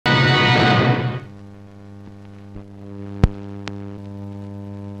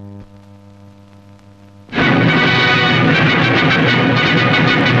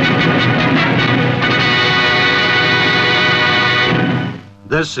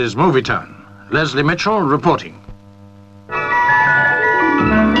This is Movietone. Leslie Mitchell reporting.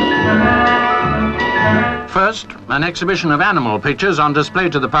 First, an exhibition of animal pictures on display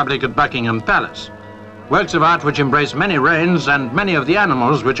to the public at Buckingham Palace. Works of art which embrace many reigns and many of the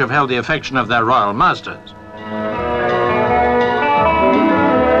animals which have held the affection of their royal masters.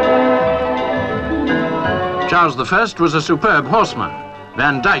 Charles I was a superb horseman.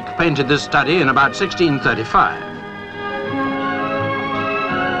 Van Dyck painted this study in about 1635.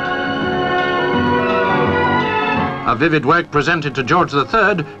 A vivid work presented to George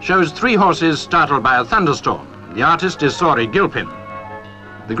III shows 3 horses startled by a thunderstorm. The artist is Sorry Gilpin.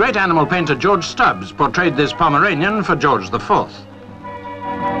 The great animal painter George Stubbs portrayed this Pomeranian for George IV.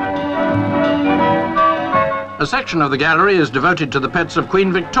 A section of the gallery is devoted to the pets of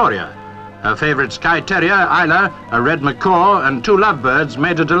Queen Victoria. Her favourite Skye Terrier, Isla, a red macaw and 2 lovebirds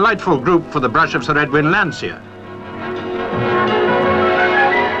made a delightful group for the brush of Sir Edwin Landseer.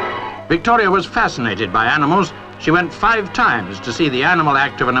 Victoria was fascinated by animals. She went 5 times to see the animal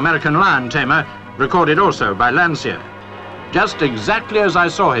act of an American lion tamer, recorded also by Landseer. "Just exactly as I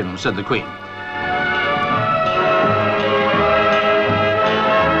saw him," said the Queen.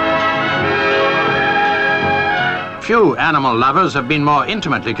 Few animal lovers have been more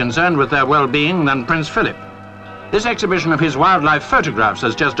intimately concerned with their well-being than Prince Philip. This exhibition of his wildlife photographs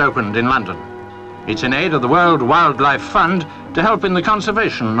has just opened in London. It's in aid of the World Wildlife Fund to help in the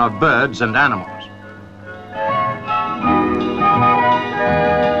conservation of birds and animals.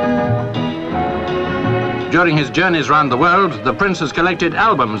 During his journeys around the world, the Prince has collected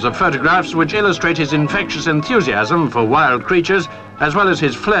albums of photographs which illustrate his infectious enthusiasm for wild creatures, as well as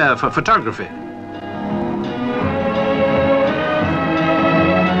his flair for photography.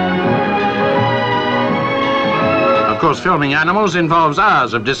 Of course, filming animals involves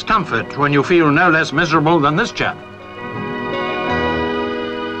hours of discomfort when you feel no less miserable than this chap.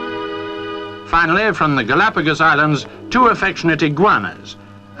 Finally, from the Galapagos Islands, 2 affectionate iguanas,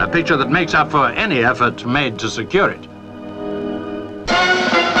 a picture that makes up for any effort made to secure it.